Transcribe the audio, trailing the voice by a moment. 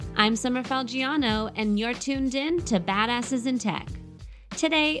I'm Summer Falgiano, and you're tuned in to Badasses in Tech.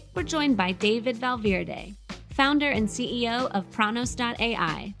 Today, we're joined by David Valverde, founder and CEO of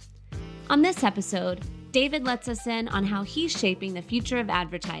Pranos.ai. On this episode, David lets us in on how he's shaping the future of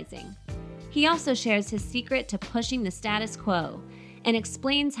advertising. He also shares his secret to pushing the status quo and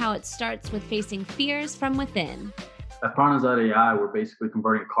explains how it starts with facing fears from within. At Pranos.ai, we're basically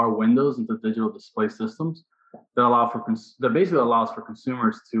converting car windows into digital display systems that basically allows for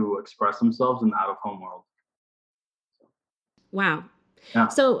consumers to express themselves in the out-of-home world. Wow. Yeah.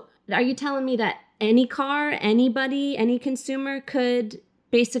 So are you telling me that any car, anybody, any consumer could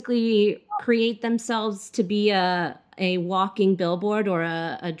basically create themselves to be a walking billboard or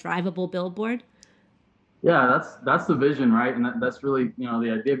a drivable billboard? Yeah, that's the vision, right? And that's really,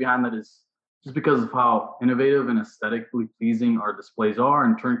 the idea behind that is just because of how innovative and aesthetically pleasing our displays are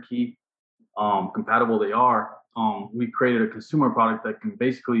and turnkey compatible they are. We created a consumer product that can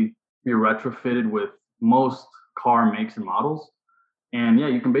basically be retrofitted with most car makes and models. And yeah,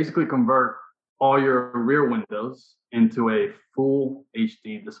 you can basically convert all your rear windows into a full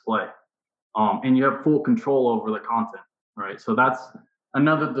HD display. And you have full control over the content, right? So that's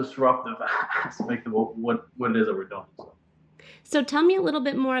another disruptive aspect of what it is that we're doing. So tell me a little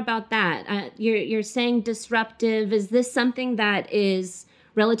bit more about that. You're saying disruptive. Is this something that is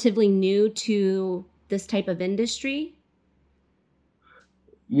relatively new to this type of industry?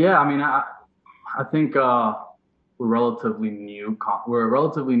 Yeah, I mean, I think we're relatively new. We're a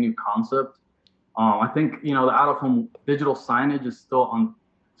relatively new concept. I think the out-of-home digital signage is still on.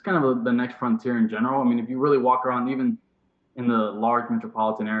 It's kind of the next frontier in general. I mean, if you really walk around, even in the large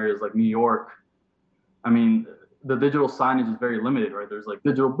metropolitan areas like New York, I mean, the digital signage is very limited, right? There's like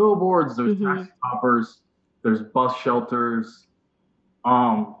digital billboards, there's taxi stoppers, there's bus shelters.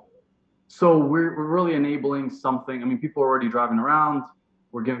 So we're really enabling something. I mean, people are already driving around.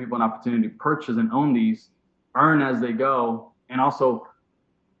 We're giving people an opportunity to purchase and own these, earn as they go, and also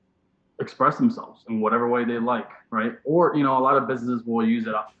express themselves in whatever way they like, right? Or, a lot of businesses will use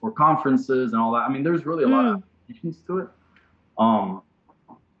it for conferences and all that. I mean, there's really a lot of applications to it.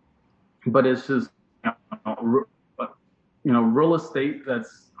 But it's just, real estate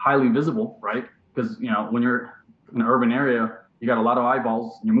that's highly visible, right? Because, when you're in an urban area, you got a lot of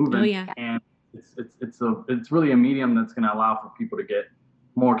eyeballs, you're moving. Oh, yeah. And it's really a medium that's going to allow for people to get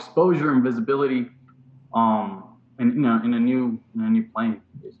more exposure and visibility, and in a new plane,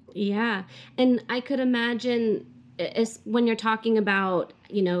 basically. Yeah. And I could imagine when you're talking about,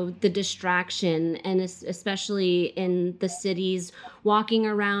 the distraction, and especially in the cities, walking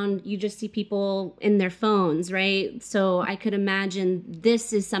around, you just see people in their phones, right? So I could imagine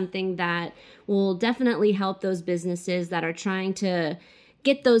this is something that will definitely help those businesses that are trying to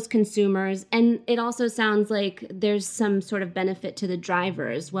get those consumers. And it also sounds like there's some sort of benefit to the driver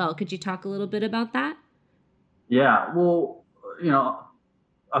as well. Could you talk a little bit about that? Yeah, well,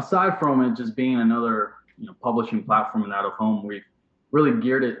 aside from it just being another publishing platform and out of home, we've really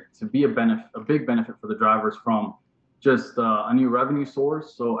geared it to be a big benefit for the drivers from just a new revenue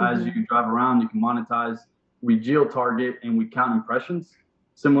source. So as you drive around, you can monetize. We geo-target and we count impressions,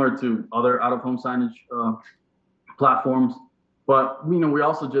 similar to other out of home signage platforms. But we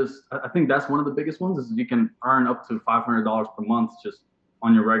also I think that's one of the biggest ones is you can earn up to $500 per month just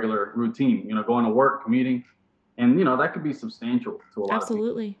on your regular routine. Going to work, commuting. And, that could be substantial to a lot of people.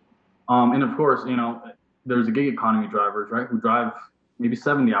 Absolutely. And of course, there's a gig economy drivers, right, who drive maybe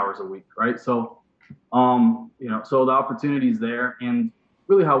 70 hours a week, right? So, so the opportunity is there. And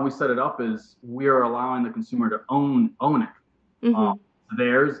really how we set it up is we are allowing the consumer to own it,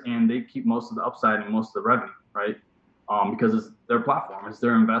 theirs, and they keep most of the upside and most of the revenue, right? Because it's their platform, it's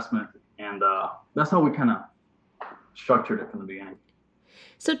their investment. And that's how we kind of structured it from the beginning.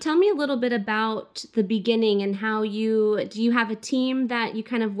 So tell me a little bit about the beginning and how do you have a team that you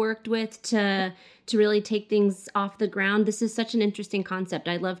kind of worked with to really take things off the ground? This is such an interesting concept.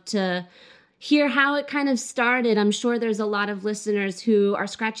 I'd love to hear how it kind of started. I'm sure there's a lot of listeners who are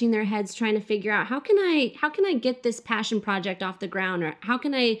scratching their heads trying to figure out how can I get this passion project off the ground, or how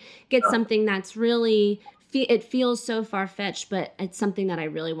can I get something that's really, it feels so far-fetched, but it's something that I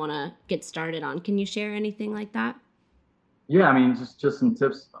really want to get started on. Can you share anything like that? Yeah, I mean, just some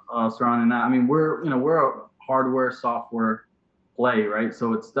tips surrounding that. I mean, we're a hardware software play, right?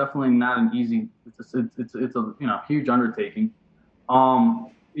 So it's definitely not an easy. It's a huge undertaking.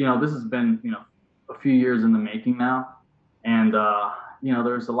 This has been a few years in the making now, and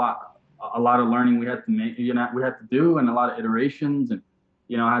there's a lot of learning we had to make. We had to do, and a lot of iterations, and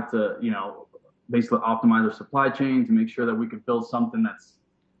I had to basically optimize our supply chain to make sure that we could build something that's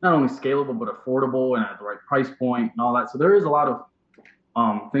not only scalable but affordable and at the right price point and all that. So there is a lot of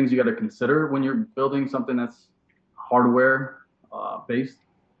things you got to consider when you're building something that's hardware based.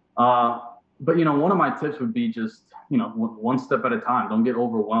 Uh, but one of my tips would be just one step at a time. Don't get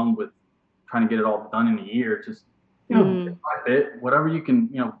overwhelmed with trying to get it all done in a year. Just bit Mm, by bit, whatever you can,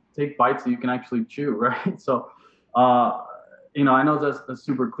 take bites that you can actually chew, right? So, uh, I know that's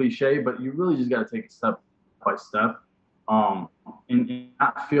super cliche, but you really just got to take it step by step, um, and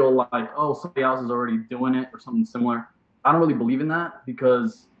not feel like, oh, somebody else is already doing it or something similar. I don't really believe in that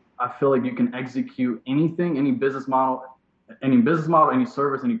because I feel like you can execute anything, any business model, any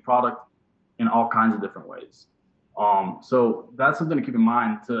service, any product in all kinds of different ways. So that's something to keep in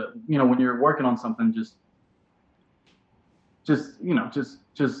mind. When you're working on something,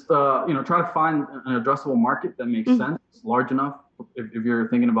 try to find an addressable market that makes mm, sense, large enough. If you're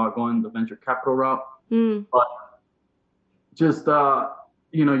thinking about going the venture capital route, mm. but just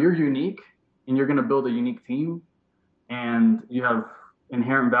you're unique and you're going to build a unique team, and you have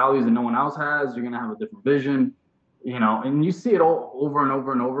inherent values that no one else has. You're going to have a different vision, and you see it all over and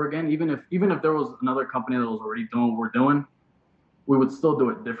over and over again. Even if there was another company that was already doing what we're doing, we would still do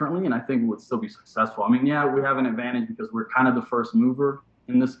it differently, and I think we would still be successful. I mean, yeah, we have an advantage because we're kind of the first mover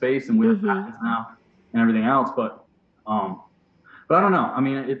in this space, and we have Mm-hmm. patents now and everything else. Um, but I don't know. I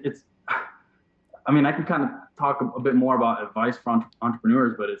mean, I can kind of talk a bit more about advice for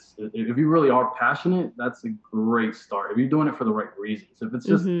entrepreneurs, but if you really are passionate, that's a great start. If you're doing it for the right reasons, if it's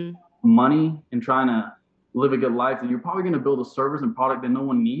just Mm-hmm. money and trying to live a good life, then you're probably going to build a service and product that no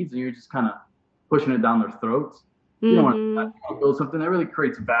one needs, and you're just kind of pushing it down their throats. You don't want Mm-hmm. to build something that really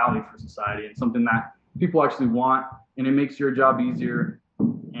creates value for society and something that people actually want, and it makes your job easier.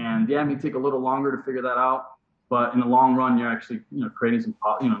 And yeah, it may take a little longer to figure that out, but in the long run, you're actually creating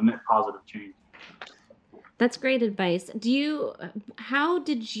some net positive change. That's great advice. How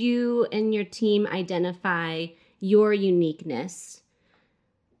did you and your team identify your uniqueness?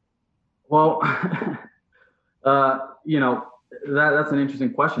 Well, uh, you know, that's an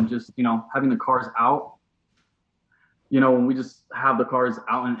interesting question. Just having the cars out. When we just have the cars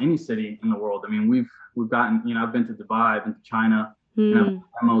out in any city in the world. I mean, we've gotten. I've been to Dubai, I've been to China, and I've Hmm.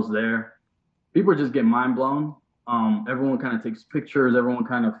 demos there. People just get mind blown. Everyone kind of takes pictures. Everyone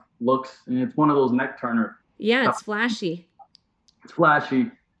kind of looks, and it's one of those neck turner. Yeah, it's flashy. It's flashy,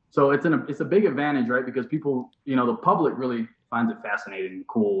 so it's a big advantage, right? Because people, the public really finds it fascinating and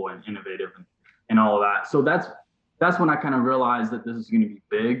cool and innovative and all of that. So that's when I kind of realized that this is going to be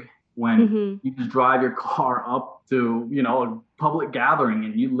big. When Mm-hmm. you just drive your car up to a public gathering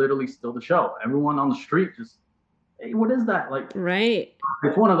and you literally steal the show. Everyone on the street just, hey, what is that? Like, Right.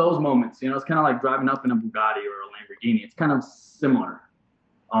 it's one of those moments. It's kind of like driving up in a Bugatti or a Lamborghini. It's kind of similar.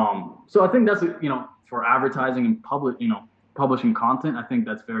 So I think that's for advertising and publishing content. I think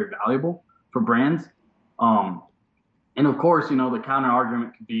that's very valuable for brands. Um, and of course, the counter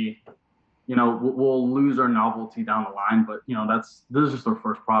argument could be, we'll lose our novelty down the line, but this is just our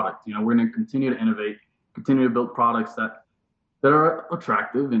first product. We're going to continue to innovate, continue to build products that are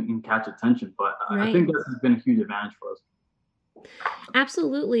attractive and catch attention. But I Right. think this has been a huge advantage for us.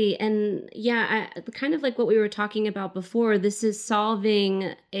 Absolutely. And yeah, kind of like what we were talking about before, this is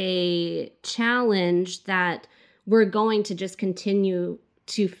solving a challenge that we're going to just continue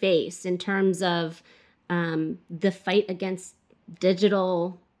to face in terms of the fight against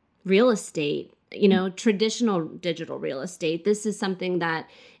digital real estate, traditional digital real estate. This is something that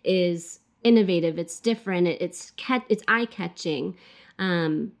is innovative, it's different, it's eye catching.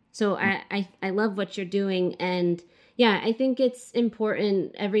 So I love what you're doing. And yeah, I think it's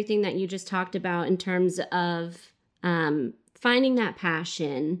important, everything that you just talked about in terms of finding that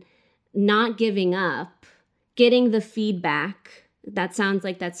passion, not giving up, getting the feedback. That sounds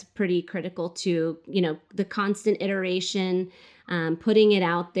like that's pretty critical to, the constant iteration, putting it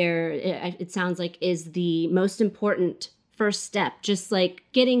out there. It sounds like is the most important first step, just like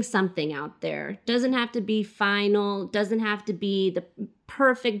getting something out there. Doesn't have to be final, doesn't have to be the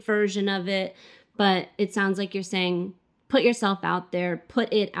perfect version of it, but it sounds like you're saying put yourself out there,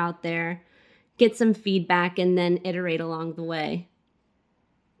 put it out there, get some feedback, and then iterate along the way.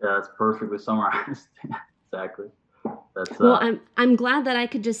 Yeah, it's perfectly summarized. Exactly. That's Well, I'm glad that I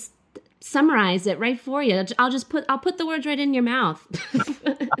could just summarize it right for you. I'll put the words right in your mouth.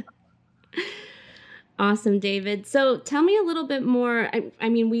 Awesome, David. So tell me a little bit more. I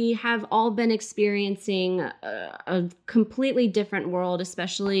mean, we have all been experiencing a completely different world,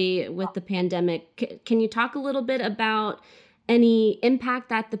 especially with the pandemic. Can you talk a little bit about any impact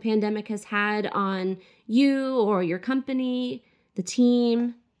that the pandemic has had on you or your company, the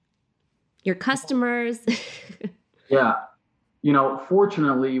team, your customers? yeah.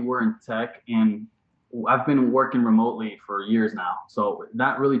 Fortunately, we're in tech, and I've been working remotely for years now, so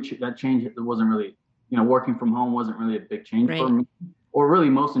that really that change, it wasn't really, working from home wasn't really a big change for Right. me, or really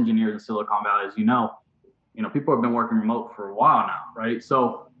most engineers in Silicon Valley, as you know. People have been working remote for a while now, right?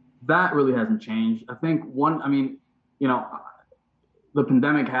 So that really hasn't changed. I think I mean, you know, the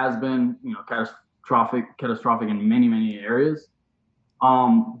pandemic has been, catastrophic in many, many areas.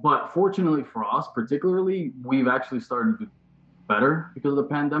 But fortunately for us, particularly, we've actually started to do better because of the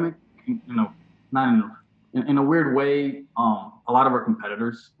pandemic. Not in a weird way. A lot of our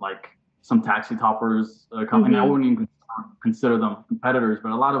competitors, like some taxi toppers, company, I Mm-hmm. wouldn't even consider them competitors,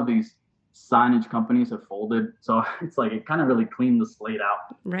 but a lot of these signage companies have folded. So it's like it kind of really cleaned the slate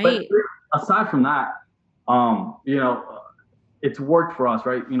out. But Right. aside from that, um, you know, it's worked for us,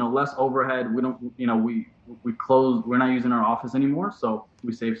 right? Less overhead. We don't, we closed. We're not using our office anymore, so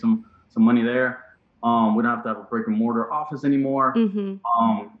we save some money there. We don't have to have a brick and mortar office anymore.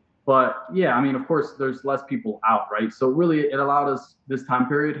 Mm-hmm. But yeah, I mean, of course, there's less people out, right? So really, it allowed us, this time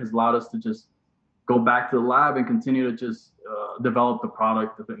period has allowed us to just go back to the lab and continue to just develop the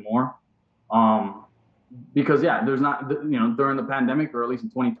product a bit more. Um, because yeah, there's not, during the pandemic, or at least in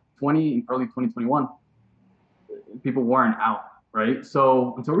 2020 and early 2021, people weren't out, right?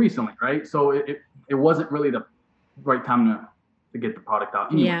 So until recently, right? So it wasn't really the right time to get the product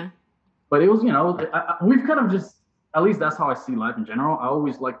out anyway. Yeah. But it was, we've kind of just, at least that's how I see life in general. I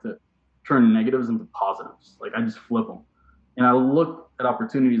always like to turn negatives into positives. Like I just flip them, and I look at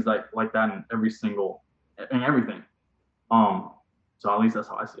opportunities like that in everything. Um, so at least that's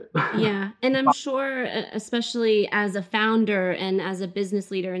how I see it. Yeah. And I'm sure, especially as a founder and as a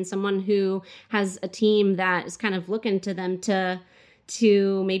business leader and someone who has a team that is kind of looking to them to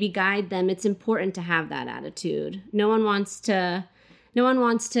maybe guide them, it's important to have that attitude. No one wants to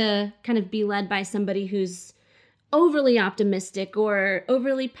kind of be led by somebody who's overly optimistic or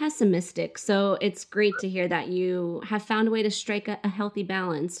overly pessimistic. So it's great to hear that you have found a way to strike a healthy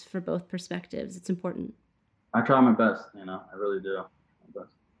balance for both perspectives. It's important. I try my best, I really do. My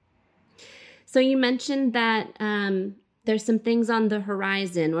best. So you mentioned that there's some things on the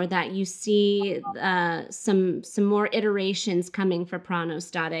horizon, or that you see some more iterations coming for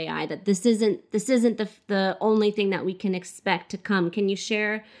Pranos.ai. That this isn't the only thing that we can expect to come. Can you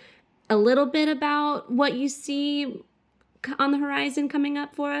share a little bit about what you see on the horizon coming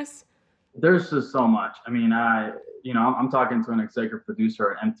up for us? There's just so much. I mean, I'm talking to an executive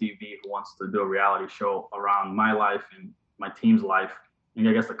producer at MTV who wants to do a reality show around my life and my team's life, and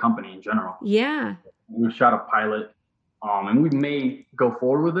I guess the company in general. Yeah. We shot a pilot, and we may go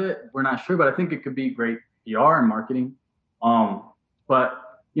forward with it. We're not sure, but I think it could be great PR and marketing. But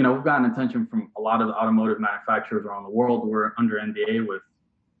we've gotten attention from a lot of the automotive manufacturers around the world. We're under NDA with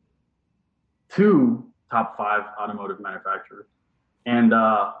two top 5 automotive manufacturers, and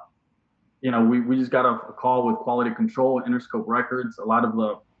we just got a call with Quality Control, Interscope Records. A lot of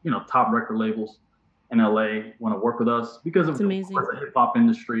the top record labels in LA want to work with us because of amazing. course, the hip hop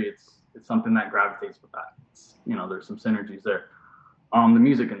industry. It's something that gravitates with that. There's some synergies there. The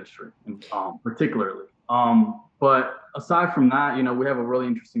music industry, particularly. But aside from that, we have a really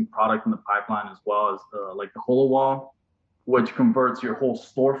interesting product in the pipeline, as well as like the HoloWall, which converts your whole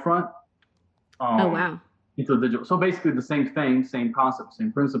storefront Oh, wow. into digital. So basically the same thing, same concept,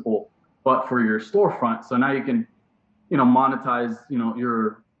 same principle, but for your storefront. So now you can, monetize,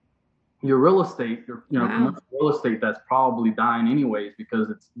 your real estate, Wow. commercial real estate that's probably dying anyways,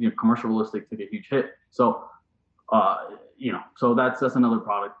 because it's, commercial real estate took a huge hit. So, so that's another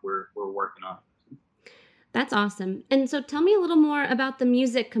product we're working on. That's awesome. And so tell me a little more about the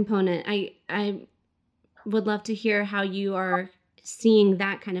music component. I would love to hear how you are seeing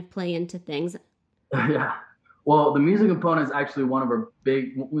that kind of play into things. Yeah. Well, the music component is actually one of our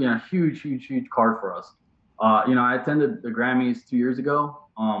big, huge card for us. I attended the Grammys 2 years ago.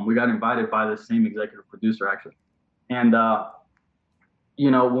 We got invited by the same executive producer, actually. And,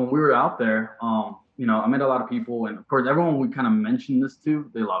 when we were out there, I met a lot of people, and of course, everyone we kind of mentioned this to,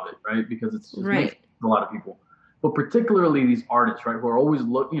 they love it, right? Because it's just Right. a lot of people, but particularly these artists, right? Who are always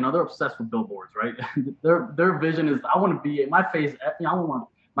they're obsessed with billboards, right? their vision is, I want to be my face. I want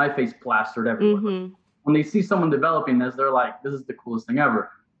my face plastered everywhere. Mm-hmm. When they see someone developing this, they're like, this is the coolest thing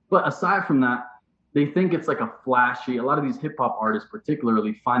ever. But aside from that, they think it's like a lot of these hip hop artists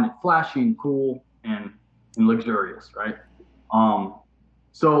particularly find it flashy and cool and luxurious, right?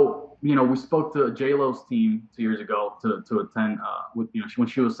 So, we spoke to J-Lo's team 2 years ago to attend with, when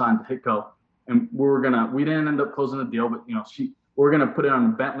she was signed to Hitco, and we didn't end up closing the deal, but, we were going to put it on a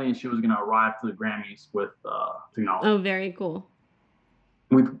Bentley, and she was going to arrive to the Grammys with technology. Oh, very cool.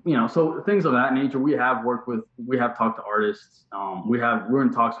 With, so things of that nature. We have talked to artists. We're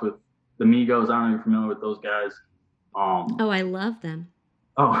in talks with the Migos. I don't know if you're familiar with those guys. Oh, I love them.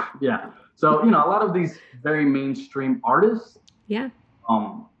 Oh yeah. So a lot of these very mainstream artists Yeah.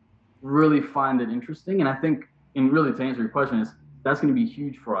 um, really find it interesting, and I think, and really to answer your question, is that's going to be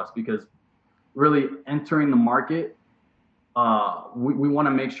huge for us because really entering the market, we want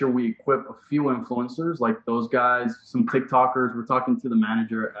to make sure we equip a few influencers like those guys, some TikTokers. We're talking to the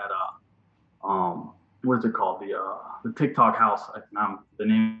manager at what is it called? The TikTok house. The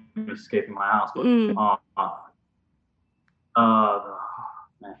name is escaping my house, but Mm.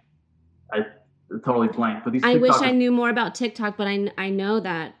 man, I totally blanked. But these I wish I TikTokers, knew more about TikTok, but I know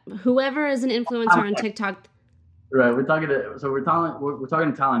that whoever is an influencer on TikTok. right? We're talking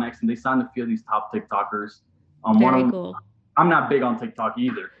to Talent X, and they signed a few of these top TikTokers. One of Very them, cool. I'm not big on TikTok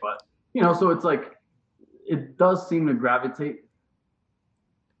either, but so it's like it does seem to gravitate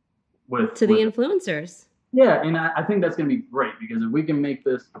with To the influencers. yeah, and I think that's going to be great because if we can make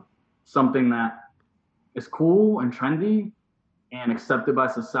this something that is cool and trendy and accepted by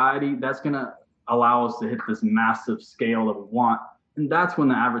society, that's going to allow us to hit this massive scale that we want. And that's when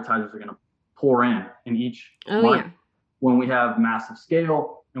the advertisers are going to pour in each Oh market. yeah. When we have massive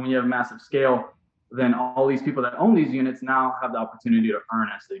scale, and when you have massive scale, then all these people that own these units now have the opportunity to earn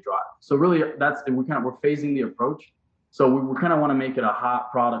as they drive. So really, we're phasing the approach. So we kind of want to make it a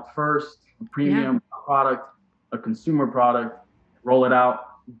hot product first, a premium product, a consumer product, roll it out,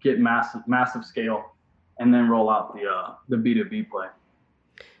 get massive scale, and then roll out the B2B play.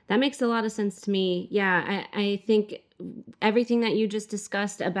 That makes a lot of sense to me. Yeah, I think everything that you just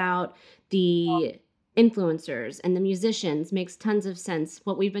discussed about the influencers and the musicians makes tons of sense.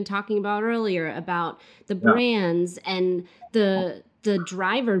 What we've been talking about earlier about the brands and the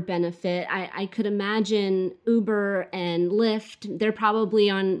driver benefit. I could imagine Uber and Lyft, they're probably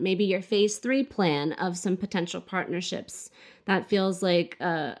on maybe your phase 3 plan of some potential partnerships. That feels like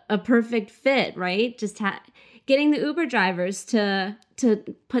a perfect fit, right? Just getting the Uber drivers to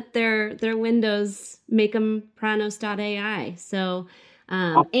put their windows, make them Pranos.ai. So,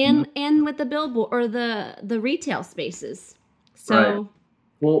 and with the billboard or the retail spaces. So, right.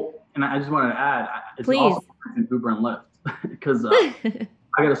 Well, and I just wanted to add, it's please. also Uber and Lyft because I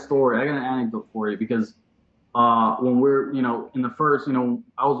got a story, I got an anecdote for you because when we're, in the first, I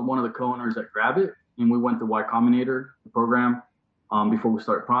was one of the co-owners at Grabit, and we went to Y Combinator, the program, before we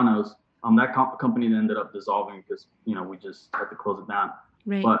started Pranos. That company then ended up dissolving because, we just had to close it down.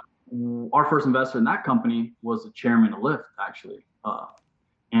 Right. But our first investor in that company was the chairman of Lyft, actually.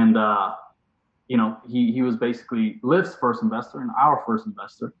 And he was basically Lyft's first investor and our first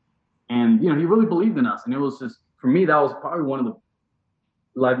investor. And, he really believed in us. And it was just, for me, that was probably one of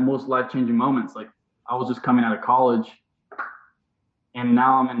the most life-changing moments. Like, I was just coming out of college, and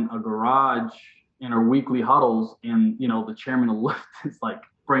now I'm in a garage in our weekly huddles, and, the chairman of Lyft is like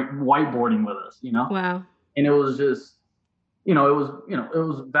whiteboarding with us, Wow. And it was just, it was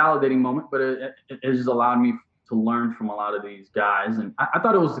a validating moment, but it just allowed me to learn from a lot of these guys. And I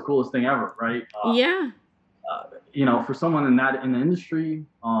thought it was the coolest thing ever, right? Yeah. For someone in the industry,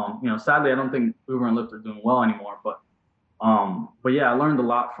 sadly, I don't think Uber and Lyft are doing well anymore, but yeah, I learned a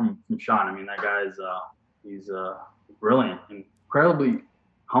lot from Sean. I mean, that guy's, he's brilliant and incredibly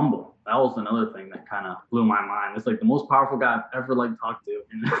humble. That was another thing that kind of blew my mind. It's like the most powerful guy I've ever talked to,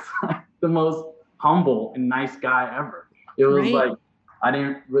 and it's like the most humble and nice guy ever. It was right. like, I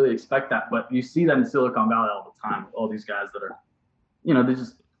didn't really expect that, but you see that in Silicon Valley all the time. All these guys that are, they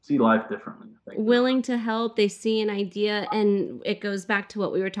just see life differently. I think. Willing to help, they see an idea, and it goes back to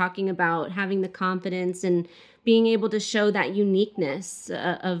what we were talking about, having the confidence and being able to show that uniqueness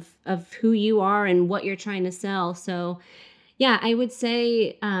of who you are and what you're trying to sell. So, yeah, I would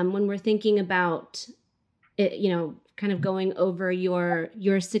say when we're thinking about it, kind of going over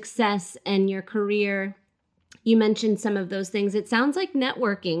your success and your career, you mentioned some of those things. It sounds like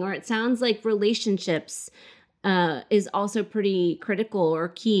networking, or it sounds like relationships is also pretty critical or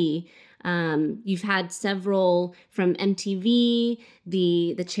key. You've had several from MTV,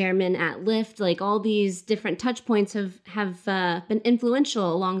 the chairman at Lyft, like all these different touch points have been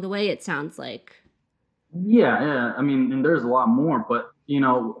influential along the way, it sounds like. Yeah. I mean, and there's a lot more, but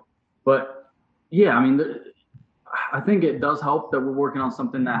yeah, I mean, I think it does help that we're working on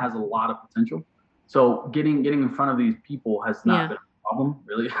something that has a lot of potential. So getting in front of these people has not been a problem,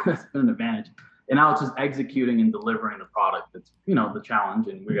 really. It's been an advantage. And now it's just executing and delivering the product that's, the challenge,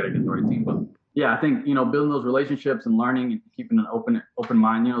 and we got to get the right team. But yeah, I think, building those relationships and learning and keeping an open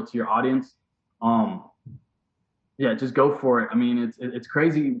mind, to your audience. Yeah, just go for it. I mean, it's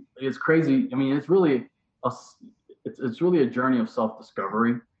crazy. It's crazy. I mean, it's really a journey of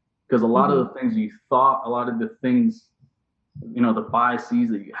self-discovery, because a lot of the things you thought, a lot of the things the biases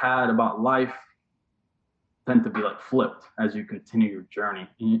that you had about life tend to be like flipped as you continue your journey.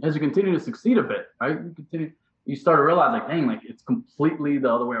 And as you continue to succeed a bit, right? You start to realize like, dang, like it's completely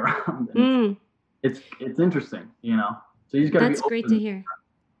the other way around. And it's interesting, So you just gotta be open. That's great to hear.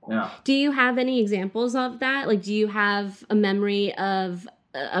 Yeah. Do you have any examples of that? Like, do you have a memory of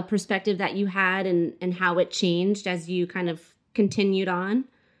a perspective that you had and how it changed as you kind of continued on?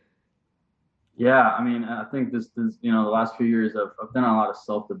 Yeah, I mean, I think this the last few years I've done a lot of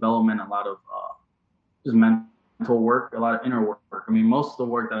self-development, a lot of just mental work, a lot of inner work. I mean, most of the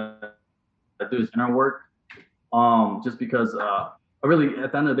work that I do is inner work, just because I really,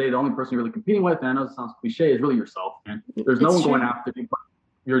 at the end of the day, the only person you're really competing with, and I know it sounds cliche, is really yourself, man. There's no one going after you but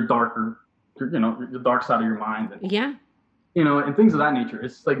your dark side of your mind. And, yeah. And things of that nature.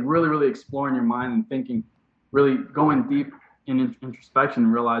 It's like really, really exploring your mind and thinking, really going deep in introspection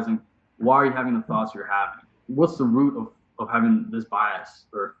and realizing, why are you having the thoughts you're having? What's the root of having this bias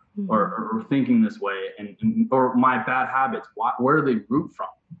or thinking this way or my bad habits? Where do they root from?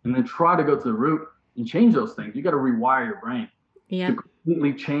 And then try to go to the root and change those things. You got to rewire your brain to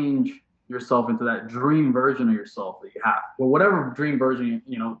completely change yourself into that dream version of yourself that you have. Well, whatever dream version,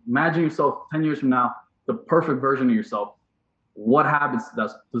 imagine yourself 10 years from now, the perfect version of yourself. What habits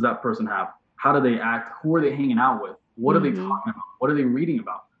does that person have? How do they act? Who are they hanging out with? What are they talking about? What are they reading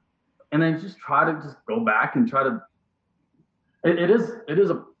about? And then just try to just go back and try to. It is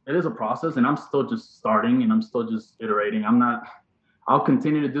a process, and I'm still just starting, and I'm still just iterating. I'll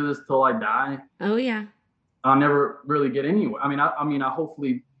continue to do this till I die. Oh yeah. I'll never really get anywhere. I mean, I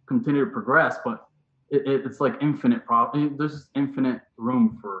hopefully continue to progress, but it's like infinite there's just infinite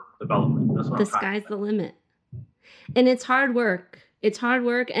room for development. That's what the sky's the limit, and it's hard work. It's hard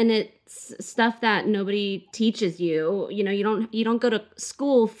work, and it's stuff that nobody teaches you. You don't go to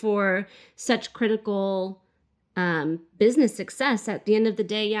school for such critical business success. At the end of the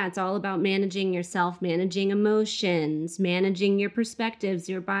day, it's all about managing yourself, managing emotions, managing your perspectives,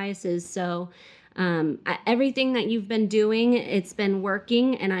 your biases. So everything that you've been doing, it's been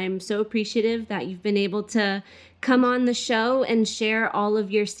working, and I'm so appreciative that you've been able to come on the show and share all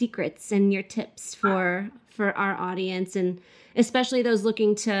of your secrets and your tips for our audience, and especially those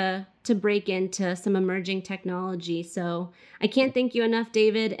looking to break into some emerging technology. So I can't thank you enough,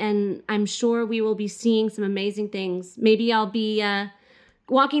 David, and I'm sure we will be seeing some amazing things. Maybe I'll be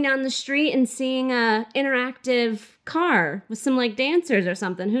walking down the street and seeing a interactive car with some like dancers or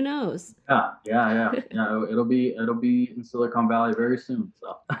something. Who knows? Yeah. It'll be in Silicon Valley very soon.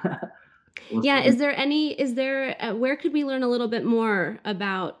 So. Where could we learn a little bit more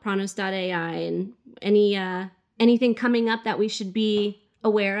about Pranos.ai and anything coming up that we should be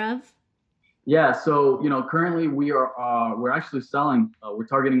aware of? Yeah. So, currently we're actually selling, we're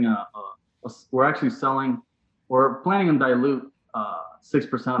targeting we're planning on dilute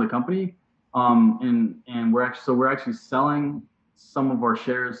 6% of the company. And we're actually selling some of our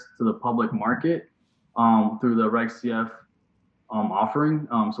shares to the public market through the Reg CF offering.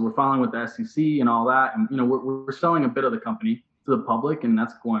 So we're filing with the SEC and all that. And, we're selling a bit of the company to the public, and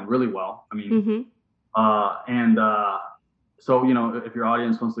that's going really well. I mean, so, if your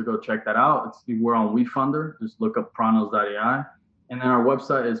audience wants to go check that out, we're on WeFunder. Just look up Pranos.ai. And then our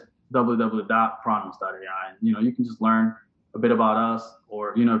website is www.pranos.ai. You can just learn a bit about us,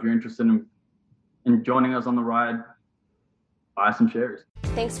 or, if you're interested in joining us on the ride, buy some shares.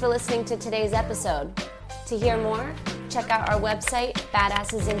 Thanks for listening to today's episode. To hear more, check out our website,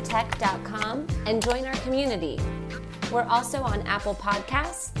 badassesintech.com, and join our community. We're also on Apple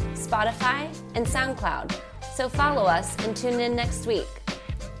Podcasts, Spotify, and SoundCloud. So follow us and tune in next week.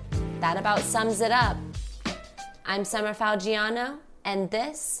 That about sums it up. I'm Summer Falgiano, and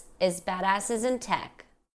this is Badasses in Tech.